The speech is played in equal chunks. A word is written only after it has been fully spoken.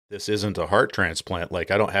this isn't a heart transplant.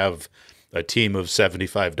 Like, I don't have a team of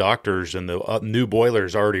 75 doctors and the new boiler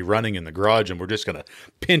is already running in the garage and we're just going to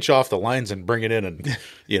pinch off the lines and bring it in and,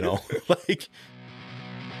 like.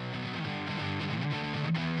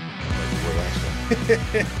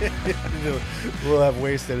 We'll have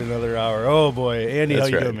wasted another hour. Oh boy, Andy, That's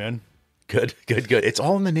how you right. doing, man? Good. It's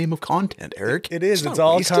all in the name of content, Eric. It is. It's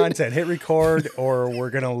all content. Hit record or we're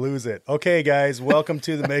going to lose it. Okay, guys, welcome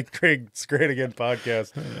to the Make Griggs Great Again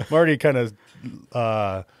podcast. I'm already kind of,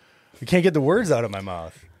 I can't get the words out of my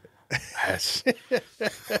mouth. Yes.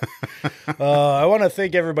 I want to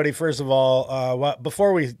thank everybody, first of all.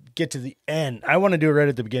 Before we get to the end, I want to do it right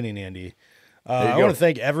at the beginning, Andy. I want to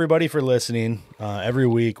thank everybody for listening every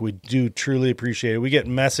week. We do truly appreciate it. We get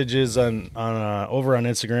messages on over on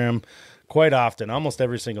Instagram quite often, almost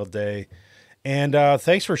every single day. And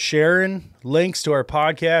thanks for sharing links to our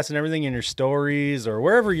podcast and everything in your stories or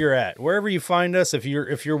wherever you're at, wherever you find us. If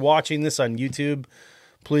you're watching this on YouTube,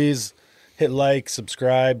 please hit like,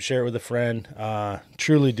 subscribe, share it with a friend.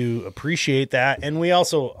 Truly do appreciate that. And we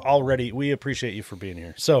also we appreciate you for being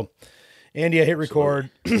here. So, Andy, I hit record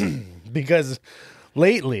because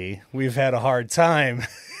lately we've had a hard time.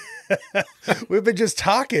 We've been just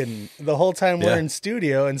talking the whole time we're in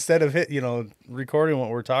studio instead of recording what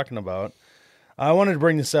we're talking about. I wanted to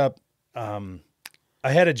bring this up. I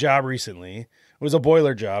had a job recently. It was a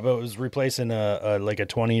boiler job. It was replacing a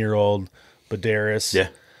 20-year-old Badaris.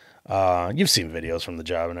 Yeah. You've seen videos from the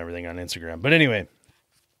job and everything on Instagram. But anyway,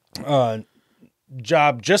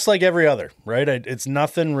 job just like every other, right? It's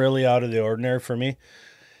nothing really out of the ordinary for me.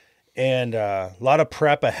 And a lot of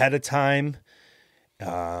prep ahead of time.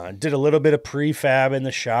 Did a little bit of prefab in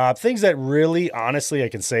the shop. Things that really, honestly, I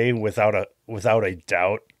can say without a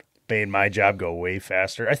doubt made my job go way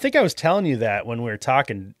faster. I think I was telling you that when we were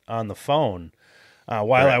talking on the phone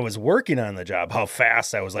while I was working on the job, how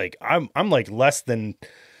fast I was. Like, I'm like less than,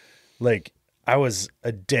 like, I was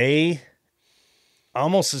a day,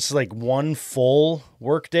 almost just like one full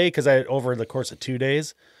work day because I over the course of 2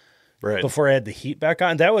 days before I had the heat back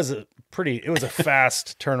on. That was it was a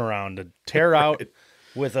fast turnaround to tear out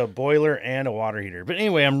with a boiler and a water heater. But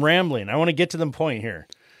anyway, I'm rambling. I want to get to the point here.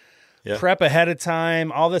 Yeah. Prep ahead of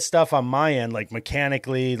time, all this stuff on my end, like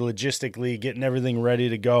mechanically, logistically, getting everything ready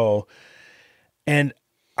to go. And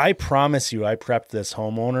I promise you, I prepped this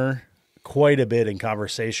homeowner quite a bit in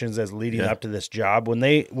conversations as leading up to this job. When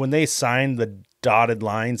they signed the dotted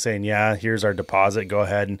line saying, yeah, here's our deposit, go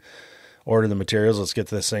ahead and order the materials, let's get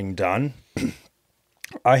this thing done.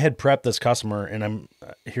 I had prepped this customer, and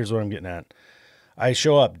here's what I'm getting at. I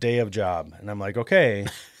show up day of job, and I'm like, okay.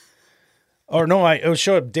 Or no, I would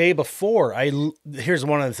show up day before. Here's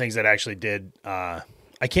one of the things that I actually did. I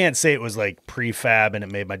can't say it was like prefab and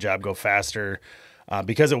it made my job go faster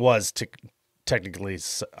because it was technically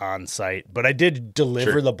on site. But I did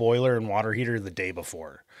deliver the boiler and water heater the day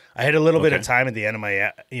before. I had a little bit of time at the end of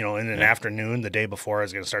my, in an afternoon, the day before I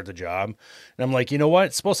was going to start the job. And I'm like, you know what?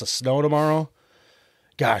 It's supposed to snow tomorrow.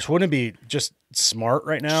 Gosh, wouldn't it be just smart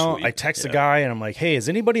right now? Sweet. I text the guy and I'm like, hey, is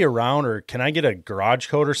anybody around or can I get a garage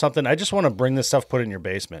code or something? I just want to bring this stuff, put it in your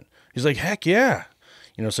basement. He's like, heck yeah.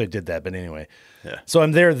 So I did that. But anyway, so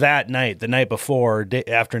I'm there that night, the night before,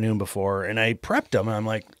 afternoon before, and I prepped him. And I'm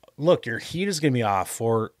like, look, your heat is going to be off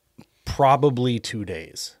for probably 2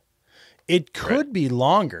 days. It could be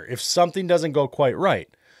longer if something doesn't go quite right.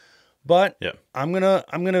 But I'm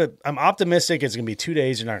optimistic it's going to be 2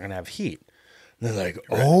 days. You're not going to have heat. And they're like,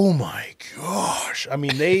 oh my gosh. I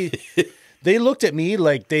mean, they looked at me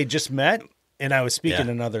like they just met and I was speaking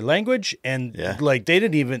another language. And like, they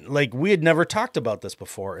didn't even, like, we had never talked about this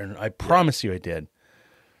before. And I promise you I did.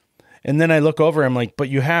 And then I look over, I'm like, but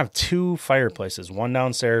you have 2 fireplaces, one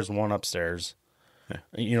downstairs, one upstairs.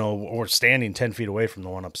 We're standing 10 feet away from the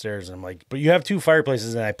one upstairs. And I'm like, but you have 2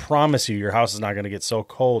 fireplaces. And I promise you, your house is not going to get so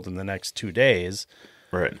cold in the next 2 days.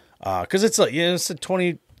 Right. Cause it's like, it's a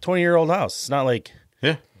 20-year-old house. It's not like,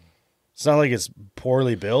 it's not like it's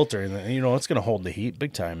poorly built or anything. It's going to hold the heat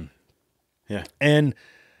big time. Yeah. And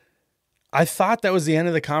I thought that was the end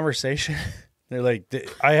of the conversation. They're like,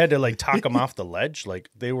 I had to like talk them off the ledge. Like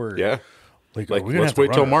they were, like let's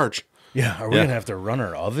wait till March. Yeah. Are we going to have to run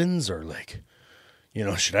our ovens or like,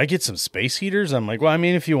 should I get some space heaters? I'm like, well, I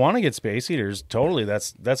mean, if you want to get space heaters, totally,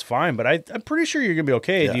 that's fine. But I'm pretty sure you're gonna be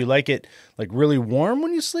okay. Yeah. Do you like it like really warm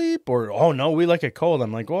when you sleep, or oh no, we like it cold?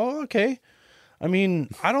 I'm like, well, okay. I mean,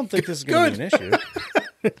 I don't think this is gonna be an issue.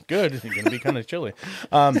 Good, it's gonna be kind of chilly.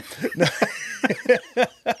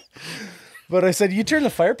 But I said, you turn the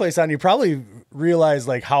fireplace on, you probably realize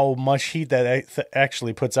like how much heat that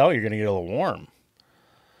actually puts out. You're gonna get a little warm.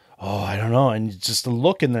 oh, I don't know. And just the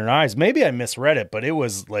look in their eyes, maybe I misread it, but it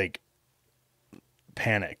was like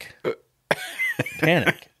panic.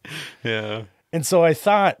 Panic. Yeah. And so I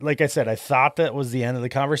thought, like I said, I thought that was the end of the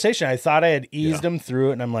conversation. I thought I had eased them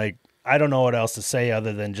through it. And I'm like, I don't know what else to say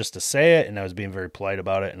other than just to say it. And I was being very polite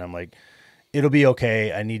about it. And I'm like, it'll be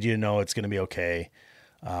okay. I need you to know it's going to be okay.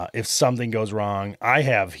 If something goes wrong, I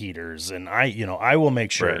have heaters and I will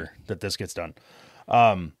make sure that this gets done.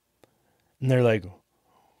 And they're like,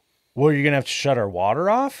 well, you're going to have to shut our water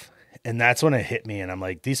off. And that's when it hit me. And I'm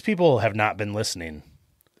like, these people have not been listening.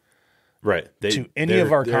 Right. To any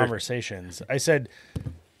of our conversations. I said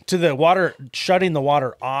to the shutting the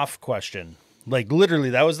water off question, like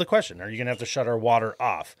literally that was the question. Are you going to have to shut our water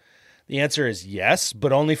off? The answer is yes,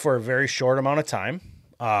 but only for a very short amount of time.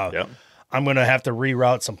 I'm going to have to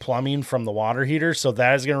reroute some plumbing from the water heater. So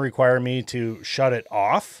that is going to require me to shut it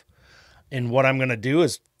off. And what I'm going to do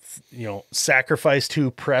is, sacrifice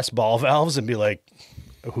 2 press ball valves and be like,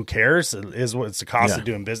 who cares? It's the cost of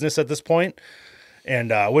doing business at this point.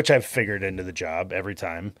 And which I've figured into the job every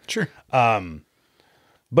time. Sure.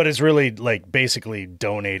 But it's really like basically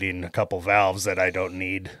donating a couple valves that I don't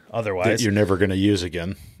need otherwise. That you're never going to use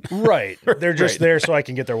again. Right. They're just there so I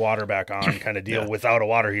can get their water back on kind of deal without a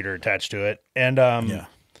water heater attached to it. And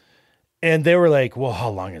and they were like, well, how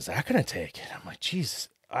long is that going to take? And I'm like, geez,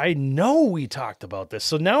 I know we talked about this.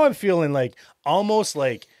 So now I'm feeling like almost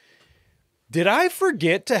like, did I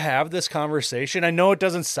forget to have this conversation? I know it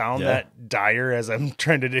doesn't sound that dire as I'm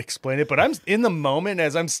trying to explain it, but I'm in the moment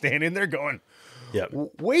as I'm standing there going,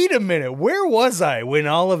 wait a minute, where was I when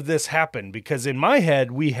all of this happened? Because in my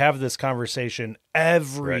head, we have this conversation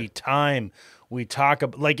every time we talk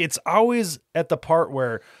about, like it's always at the part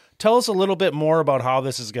where tell us a little bit more about how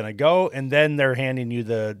this is going to go. And then they're handing you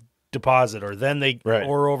the deposit or then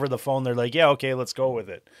or over the phone, they're like, yeah, okay, let's go with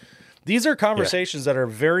it. These are conversations that are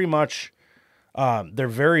very much, they're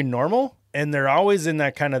very normal and they're always in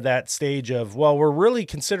that kind of that stage of, well, we're really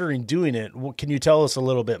considering doing it. Well, can you tell us a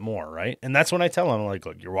little bit more? Right. And that's when I tell them like,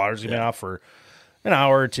 look, your water's gonna be off for an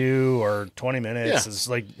hour or 2 or 20 minutes. It's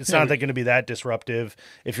like, it's not going to be that disruptive.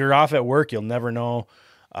 If you're off at work, you'll never know.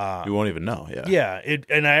 You won't even know.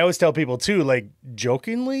 And I always tell people too, like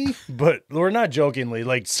jokingly, but we're not jokingly,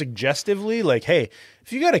 like suggestively, like, hey,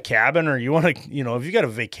 if you got a cabin or you want to, if you got a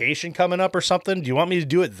vacation coming up or something, do you want me to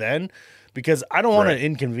do it then? Because I don't want to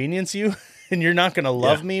inconvenience you and you're not going to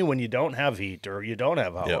love me when you don't have heat or you don't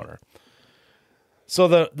have hot water. So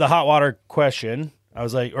the hot water question, I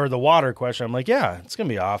was like, or the water question, I'm like, yeah, it's going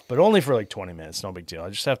to be off, but only for like 20 minutes. No big deal. I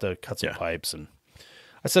just have to cut some pipes. And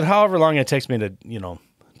I said, however long it takes me to,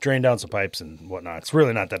 drain down some pipes and whatnot. It's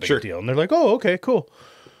really not that big a deal. And they're like, oh, okay, cool.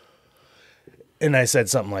 And I said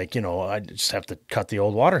something like, I just have to cut the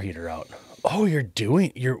old water heater out. Oh,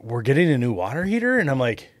 we're getting a new water heater? And I'm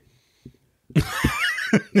like,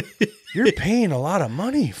 you're paying a lot of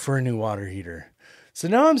money for a new water heater. So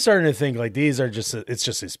now I'm starting to think like these are it's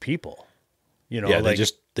just his people, like,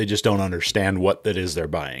 they just don't understand what that is they're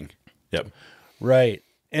buying. Yep. Right.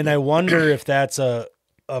 And I wonder if that's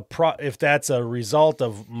if that's a result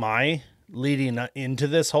of my leading into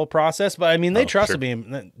this whole process, but I mean, they trusted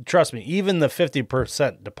me. Trust me, even the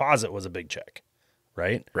 50% deposit was a big check.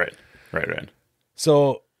 Right.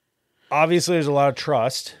 So obviously there's a lot of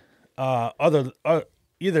trust. Either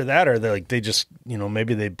that or they just,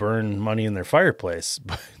 maybe they burn money in their fireplace,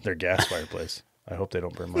 their gas fireplace. I hope they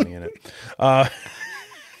don't burn money in it.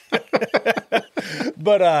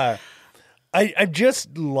 But I'm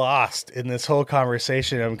just lost in this whole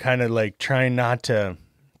conversation. I'm kind of like trying not to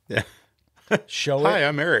show it. Hi,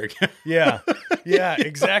 I'm Eric. Yeah,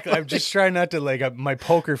 exactly. I'm just trying not to my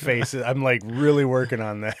poker face. I'm like really working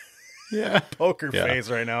on that. Poker face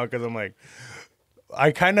right now because I'm like,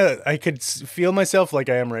 I could feel myself like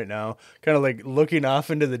I am right now, kind of like looking off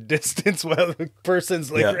into the distance while the person's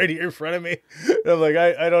right here in front of me. And I'm like,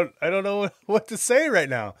 I don't know what to say right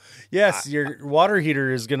now. Yes, your water heater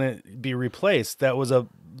is going to be replaced. That was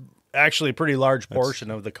actually a pretty large portion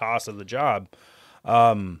of the cost of the job.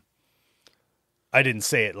 I didn't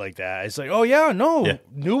say it like that. It's like, oh yeah, no,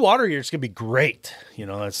 new water heater is going to be great.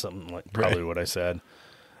 That's something like probably what I said.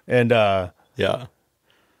 And and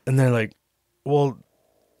they're like, well,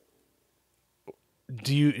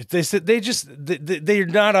 they said they're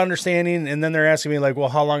not understanding. And then they're asking me like, well,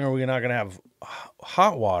 how long are we not going to have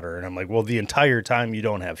hot water? And I'm like, well, the entire time you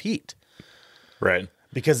don't have heat. Right.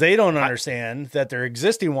 Because they don't understand that their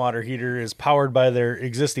existing water heater is powered by their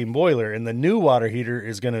existing boiler and the new water heater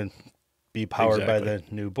is going to be powered by the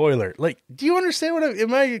new boiler. Like, do you understand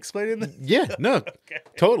am I explaining this? Yeah, no,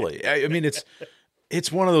 totally. I mean,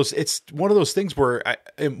 it's one of those things where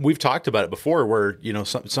and we've talked about it before where,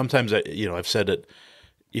 sometimes I've said it,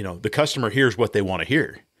 the customer hears what they want to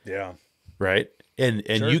hear. Yeah. Right. And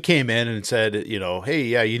Sure. you came in and said, hey,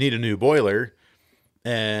 yeah, you need a new boiler,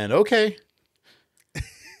 and okay.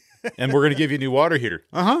 And we're going to give you a new water heater.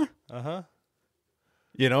 Uh-huh. Uh-huh.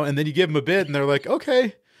 And then you give them a bid and they're like,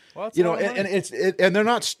 okay. Well, it's and they're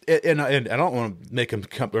not, and I don't want to make them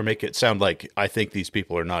make it sound like I think these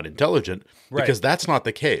people are not intelligent, Right. because that's not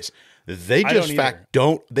the case. They I just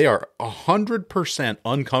don't they are 100%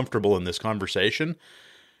 uncomfortable in this conversation,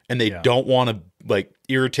 and they Yeah. don't want to like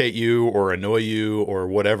irritate you or annoy you or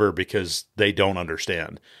whatever because they don't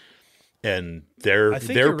understand. And they're I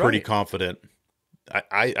think you're pretty right. confident.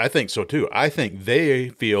 I think so too. I think they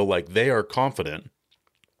feel like they are confident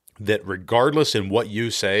that regardless in what you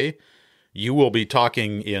say, you will be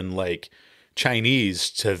talking in like Chinese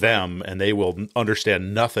to them and they will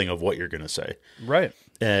understand nothing of what you're going to say. Right.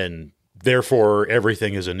 And therefore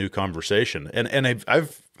everything is a new conversation. And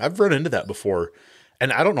I've run into that before.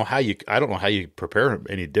 And I don't know how you prepare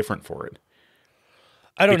any different for it.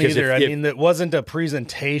 I don't Because either. if- I mean, it wasn't a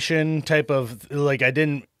presentation type of, like, I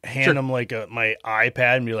didn't hand Sure. them like my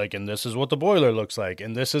iPad and be like, and this is what the boiler looks like,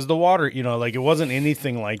 and this is the water, like it wasn't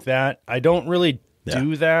anything like that. I don't really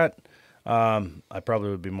do that. I probably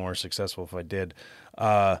would be more successful if I did.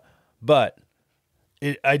 But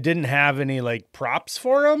I didn't have any like props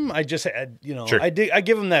for them. I just had, Sure. I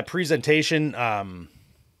give them that presentation,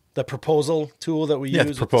 the proposal tool that we Yeah, use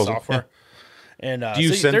with the proposal, software. And Do you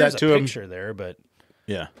so send there's that to a 'em? picture there, but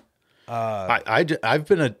Yeah. I've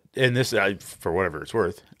been for whatever it's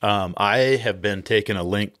worth. I have been taking a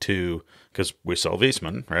link to, because we sell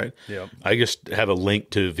Viessmann, right? Yep. I just have a link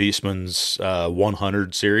to Viessmann's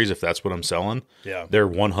 100 series, if that's what I'm selling. Yeah. Their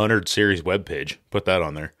 100 series webpage. Put that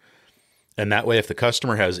on there. And that way, if the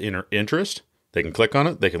customer has interest, they can click on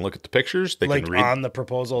it. They can look at the pictures. They like can read. on the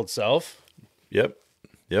proposal itself. Yep.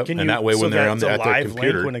 Can And you, that way, when they're that's at a their live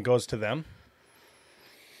computer, link when it goes to them.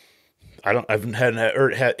 I haven't had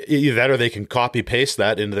either that, or they can copy paste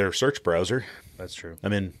that into their search browser. That's true. I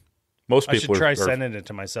mean, most I people should try are sending it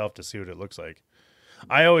to myself to see what it looks like.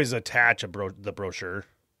 I always attach the brochure.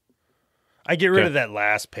 I get rid Okay. of that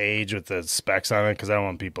last page with the specs on it because I don't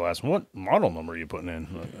want people asking, what model number are you putting in?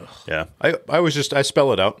 Like, ugh. Yeah, I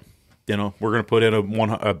spell it out. We're going to put in a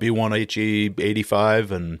B1HE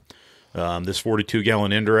 85 and this 42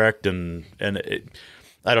 gallon indirect, and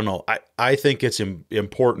I don't know. I think it's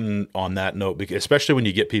important on that note, because especially when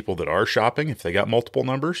you get people that are shopping, if they got multiple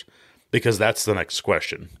numbers, because that's the next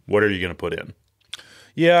question. What are you going to put in?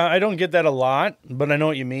 Yeah, I don't get that a lot, but I know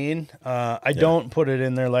what you mean. I don't put it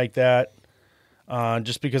in there like that.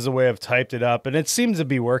 Just because of the way I've typed it up, and it seems to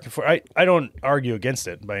be working for. I don't argue against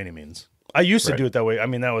it by any means. I used to Right. do it that way. I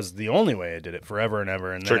mean, that was the only way I did it forever and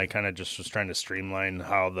ever, and Sure. then I kind of just was trying to streamline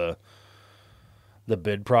how the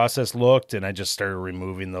bid process looked, and I just started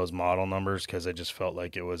removing those model numbers because I just felt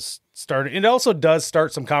like it was starting. It also does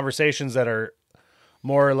start some conversations that are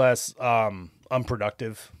more or less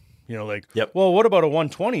unproductive. Like, Yep. well, what about a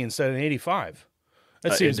 120 instead of an 85?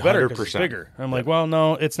 That seems better because it's 100%. bigger. I'm like, well,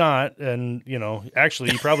 no, it's not. And,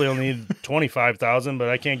 actually, you probably only need 25,000, but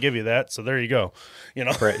I can't give you that. So there you go.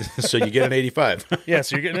 Right. So you get an 85. Yeah,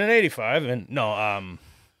 so you're getting an 85. And no,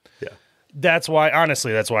 Yeah. that's why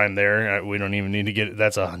I'm there. We don't even need to get,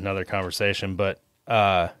 that's another conversation. But,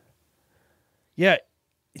 yeah,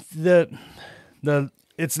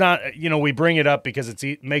 it's not, we bring it up because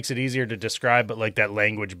it makes it easier to describe, but like that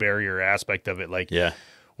language barrier aspect of it, like, Yeah.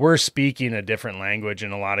 we're speaking a different language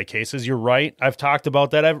in a lot of cases. You're right. I've talked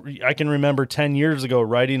about that. I can remember 10 years ago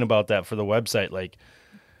writing about that for the website. Like,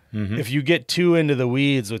 if you get too into the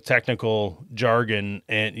weeds with technical jargon,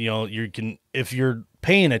 and if you're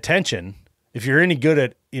paying attention, if you're any good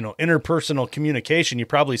at interpersonal communication, you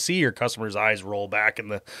probably see your customer's eyes roll back in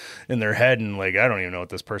their head and like, I don't even know what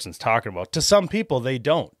this person's talking about. To some people, they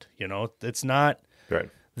don't. It's not. Right.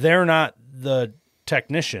 They're not the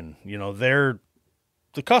technician. They're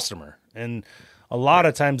the customer, and a lot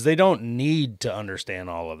of times they don't need to understand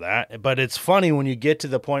all of that. But it's funny when you get to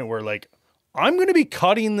the point where, like, I'm going to be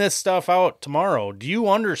cutting this stuff out tomorrow. Do you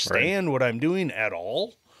understand what I'm doing at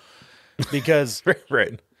all? Because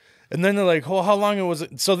Right. and then they're like, well, how long was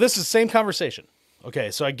it? So this is the same conversation.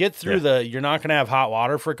 Okay, so I get through you're not going to have hot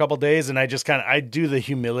water for a couple of days, and I just I do the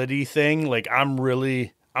humility thing. Like, I'm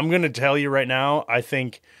going to tell you right now, I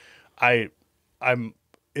think I'm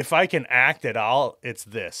if I can act at all, it's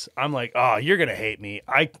this. I'm like, oh, you're going to hate me.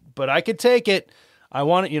 But I could take it. I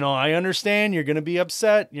want it, I understand you're going to be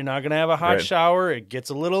upset. You're not going to have a hot Right. shower. It gets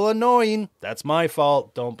a little annoying. That's my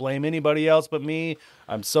fault. Don't blame anybody else but me.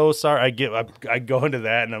 I'm so sorry. I go into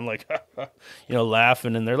that and I'm like,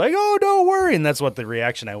 laughing, and they're like, oh, don't worry. And that's what the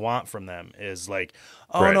reaction I want from them is like,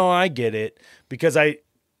 oh Right. no, I get it, because I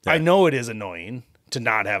know it is annoying to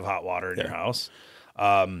not have hot water in your house.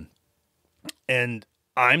 And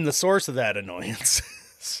I'm the source of that annoyance.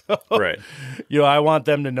 So, Right. I want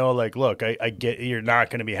them to know, like, look, I get you're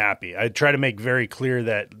not going to be happy. I try to make very clear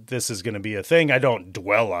that this is going to be a thing. I don't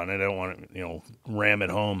dwell on it. I don't want to, ram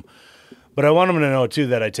it home. But I want them to know too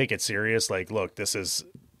that I take it serious. Like, look, this is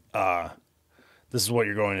what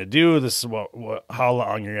you're going to do. This is how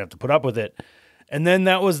long you're going to have to put up with it. And then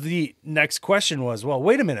that was the next question was, well,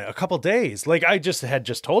 wait a minute, a couple days. Like, I had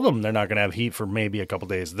just told them they're not going to have heat for maybe a couple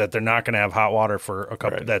days, that they're not going to have hot water for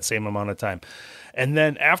that same amount of time. And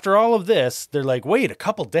then after all of this, they're like, wait, a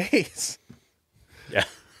couple days. Yeah.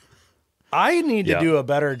 I need to do a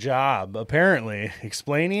better job, apparently,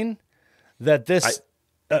 explaining that this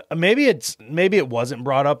maybe it wasn't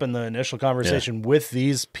brought up in the initial conversation with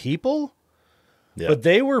these people, but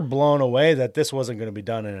they were blown away that this wasn't going to be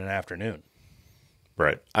done in an afternoon.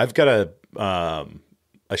 Right. I've got I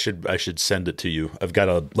should send it to you. I've got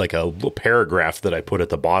a little paragraph that I put at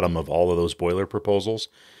the bottom of all of those boiler proposals.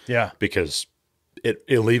 Yeah. Because it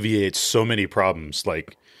alleviates so many problems.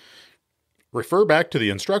 Like, refer back to the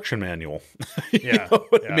instruction manual. You know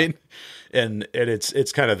what I mean? And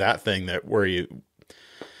it's kind of that thing that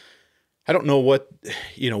I don't know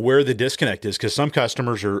where the disconnect is, because some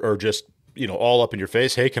customers are just, all up in your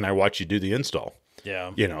face. Hey, can I watch you do the install?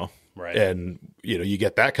 Yeah. Right. And, you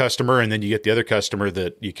get that customer, and then you get the other customer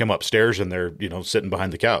that you come upstairs and they're, sitting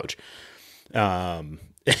behind the couch. And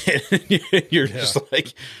you're just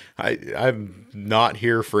like, I'm not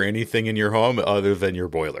here for anything in your home other than your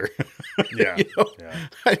boiler. Yeah.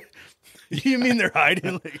 You mean they're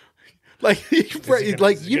hiding?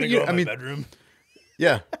 I mean, bedroom.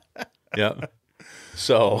 Yeah. Yeah.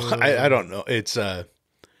 So I don't know. It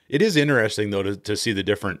is interesting though to see the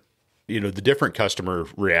different customer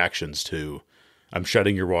reactions to, I'm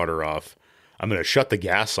shutting your water off. I'm going to shut the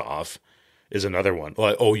gas off is another one.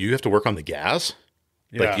 Like, oh, you have to work on the gas?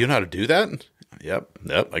 Yeah. Like, you know how to do that? Yep.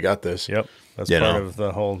 I got this. Yep. That's part of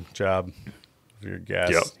the whole job of your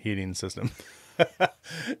gas heating system.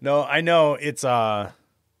 No, I know it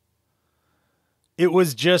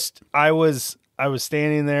was just, I was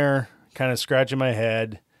standing there kind of scratching my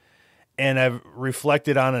head, and I've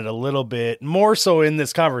reflected on it a little bit, more so in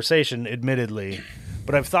this conversation, admittedly,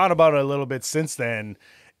 but I've thought about it a little bit since then.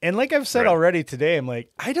 And like I've said already today, I'm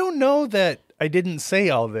like, I don't know that I didn't say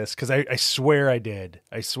all this, because I swear I did.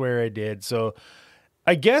 I swear I did. So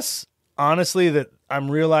I guess, honestly, that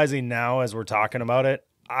I'm realizing now as we're talking about it,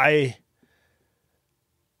 I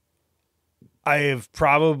have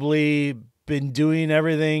probably been doing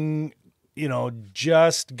everything,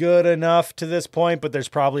 just good enough to this point, but there's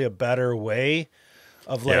probably a better way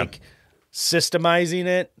of systemizing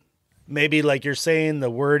it. Maybe like you're saying, the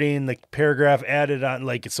wording, the paragraph added on,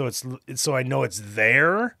 so I know it's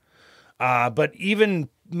there. But even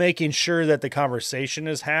making sure that the conversation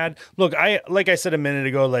is had. Look, like I said a minute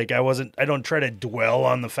ago, I don't try to dwell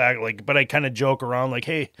on the fact, but I kind of joke around like,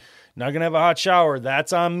 hey, not going to have a hot shower.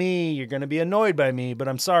 That's on me. You're going to be annoyed by me, but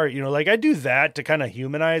I'm sorry. I do that to kind of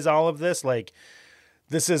humanize all of this. Like,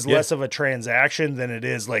 this is less of a transaction than it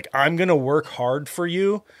is I'm going to work hard for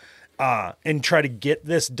you and try to get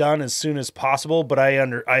this done as soon as possible. But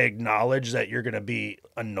I acknowledge that you're going to be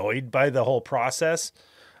annoyed by the whole process.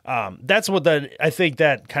 That's what I think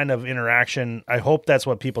that kind of interaction, I hope that's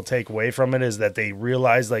what people take away from it, is that they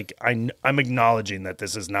realize I'm acknowledging that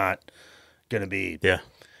this is not going to be,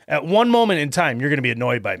 at one moment in time, you're going to be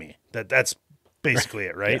annoyed by me. That's basically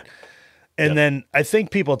it. Right. Yeah. And then I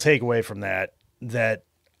think people take away from that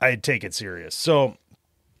I take it serious. So,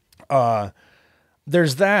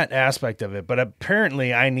 there's that aspect of it, but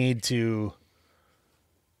apparently I need to,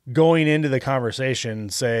 going into the conversation,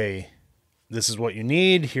 say, this is what you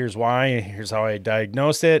need. Here's why. Here's how I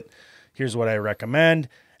diagnosed it. Here's what I recommend.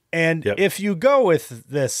 And if you go with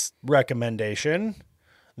this recommendation,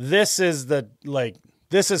 this is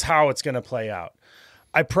how it's going to play out.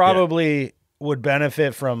 I probably would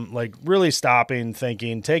benefit from really stopping,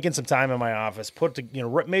 thinking, taking some time in my office,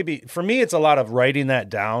 maybe for me, it's a lot of writing that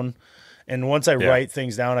down. And once I write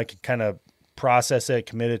things down, I can kind of process it,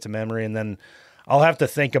 commit it to memory, and then I'll have to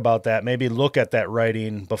think about that, maybe look at that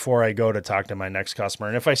writing before I go to talk to my next customer.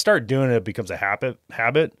 And if I start doing it, it becomes a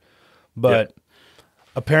habit. But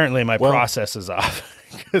apparently my process is off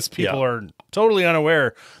because people are totally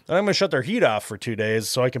unaware that I'm going to shut their heat off for 2 days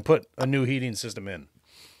so I can put a new heating system in.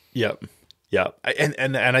 Yep. Yeah.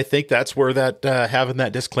 And I think that's where that, having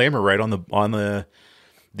that disclaimer right on the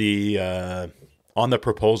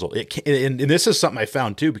proposal. And this is something I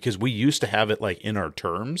found too, because we used to have it like in our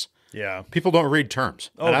terms. Yeah. People don't read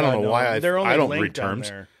terms. And I don't know why I don't read terms.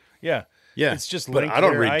 There. Yeah. Yeah. It's just but linked I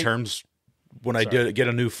don't there. read terms when I get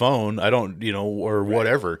a new phone. I don't, or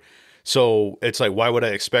whatever. So it's like, why would I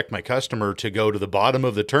expect my customer to go to the bottom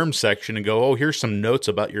of the terms section and go, oh, here's some notes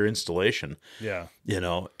about your installation. Yeah.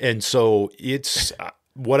 And so it's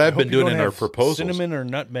what I've been doing in our proposals. Cinnamon or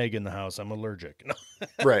nutmeg in the house. I'm allergic.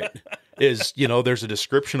 Right. Is, there's a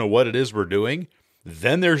description of what it is we're doing.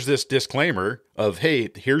 Then there's this disclaimer of, hey,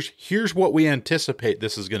 here's what we anticipate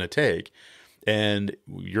this is going to take. And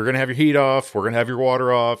you're going to have your heat off. We're going to have your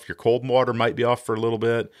water off. Your cold water might be off for a little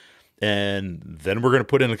bit. And then we're going to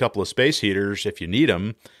put in a couple of space heaters if you need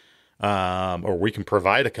them. Or we can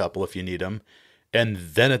provide a couple if you need them. And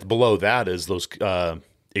then below that is those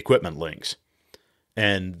equipment links.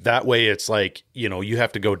 And that way it's like, you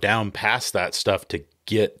have to go down past that stuff to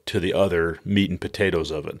get to the other meat and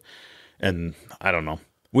potatoes of it. And I don't know.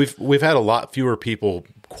 We've had a lot fewer people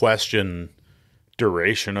question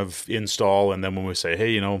duration of install. And then when we say,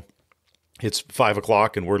 hey, it's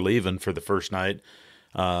 5:00 and we're leaving for the first night,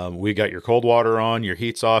 we got your cold water on, your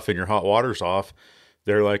heat's off, and your hot water's off.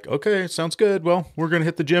 They're like, okay, sounds good. Well, we're going to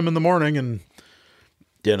hit the gym in the morning and,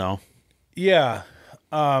 Yeah.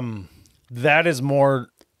 That's a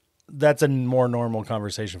more normal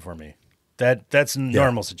conversation for me. That's a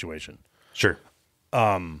normal situation. Sure.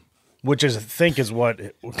 Which I think is what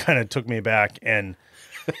kind of took me back.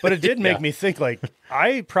 But it did make me think, like,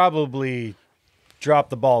 I probably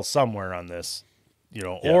dropped the ball somewhere on this,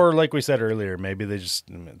 or like we said earlier, maybe they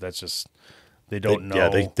don't know. Yeah,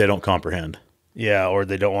 they don't comprehend. Yeah, or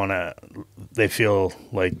they don't want to. They feel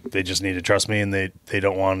like they just need to trust me, and they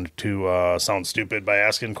don't want to sound stupid by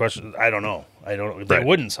asking questions. I don't know. They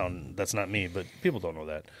wouldn't sound. That's not me, but people don't know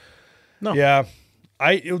that. No. Yeah,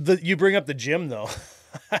 you bring up the gym though.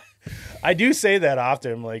 I do say that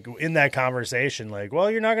often, like in that conversation, like,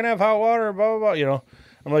 well, you're not gonna have hot water, blah blah blah.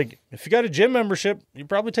 I'm like, if you got a gym membership, you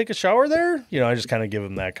probably take a shower there. I just kind of give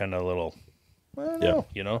them that kind of little. I don't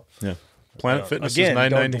know. Yeah. Planet Fitness Again,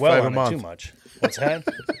 is $9.95 a month. Too much. What's that?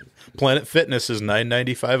 Planet Fitness is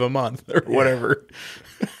 $9.95 a month or whatever.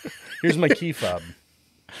 Here's my key fob.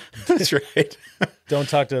 That's right. Don't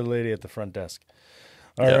talk to the lady at the front desk.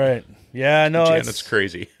 All right. Yeah, no, Janet's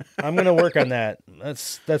crazy. I'm gonna work on that.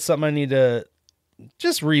 That's something I need to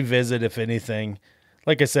just revisit, if anything.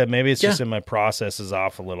 Like I said, maybe it's just in my processes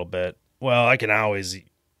off a little bit. Well, I could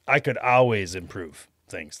always improve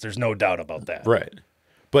things. There's no doubt about that. Right.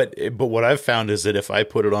 But what I've found is that if I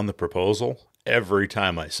put it on the proposal, every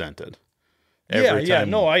time I sent it, acknowledging that.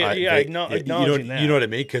 You know what I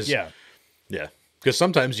mean? Because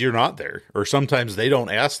sometimes you're not there, or sometimes they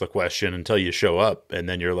don't ask the question until you show up, and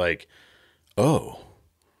then you're like, oh,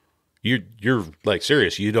 you're like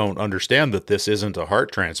serious. You don't understand that this isn't a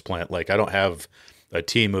heart transplant. Like, I don't have a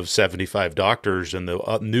team of 75 doctors and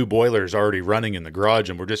the new boiler is already running in the garage,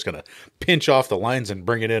 and we're just going to pinch off the lines and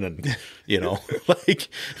bring it in, and like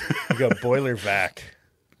you got boiler vac.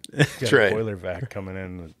 That's right. Boiler vac coming in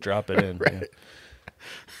and drop it in. Right.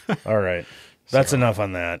 Yeah. All right. That's enough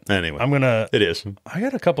on that. Anyway, It is. I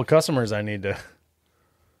got a couple customers I need to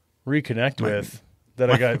reconnect with that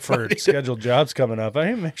I got for scheduled jobs coming up. I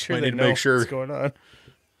need to make sure they know what's going on.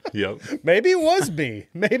 Yep. Maybe it was me.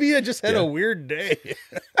 Maybe I just had a weird day.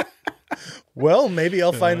 Well, maybe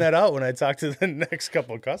I'll find that out when I talk to the next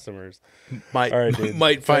couple of customers. All right, dude.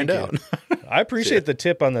 Might find out. I appreciate the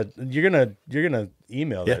tip on the. You're gonna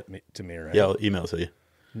email that to me, right? Yeah, I'll email it to you.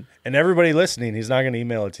 And everybody listening, he's not going to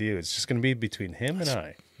email it to you. It's just going to be between him and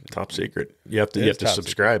I. Top secret. You have to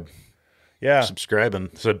subscribe. Secret. Yeah.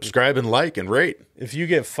 Subscribe and like and rate. If you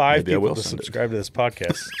get 5 people to subscribe to this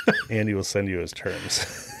podcast, Andy will send you his terms.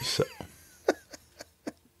 So.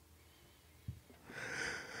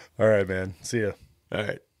 All right, man. See ya. All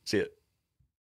right. See ya.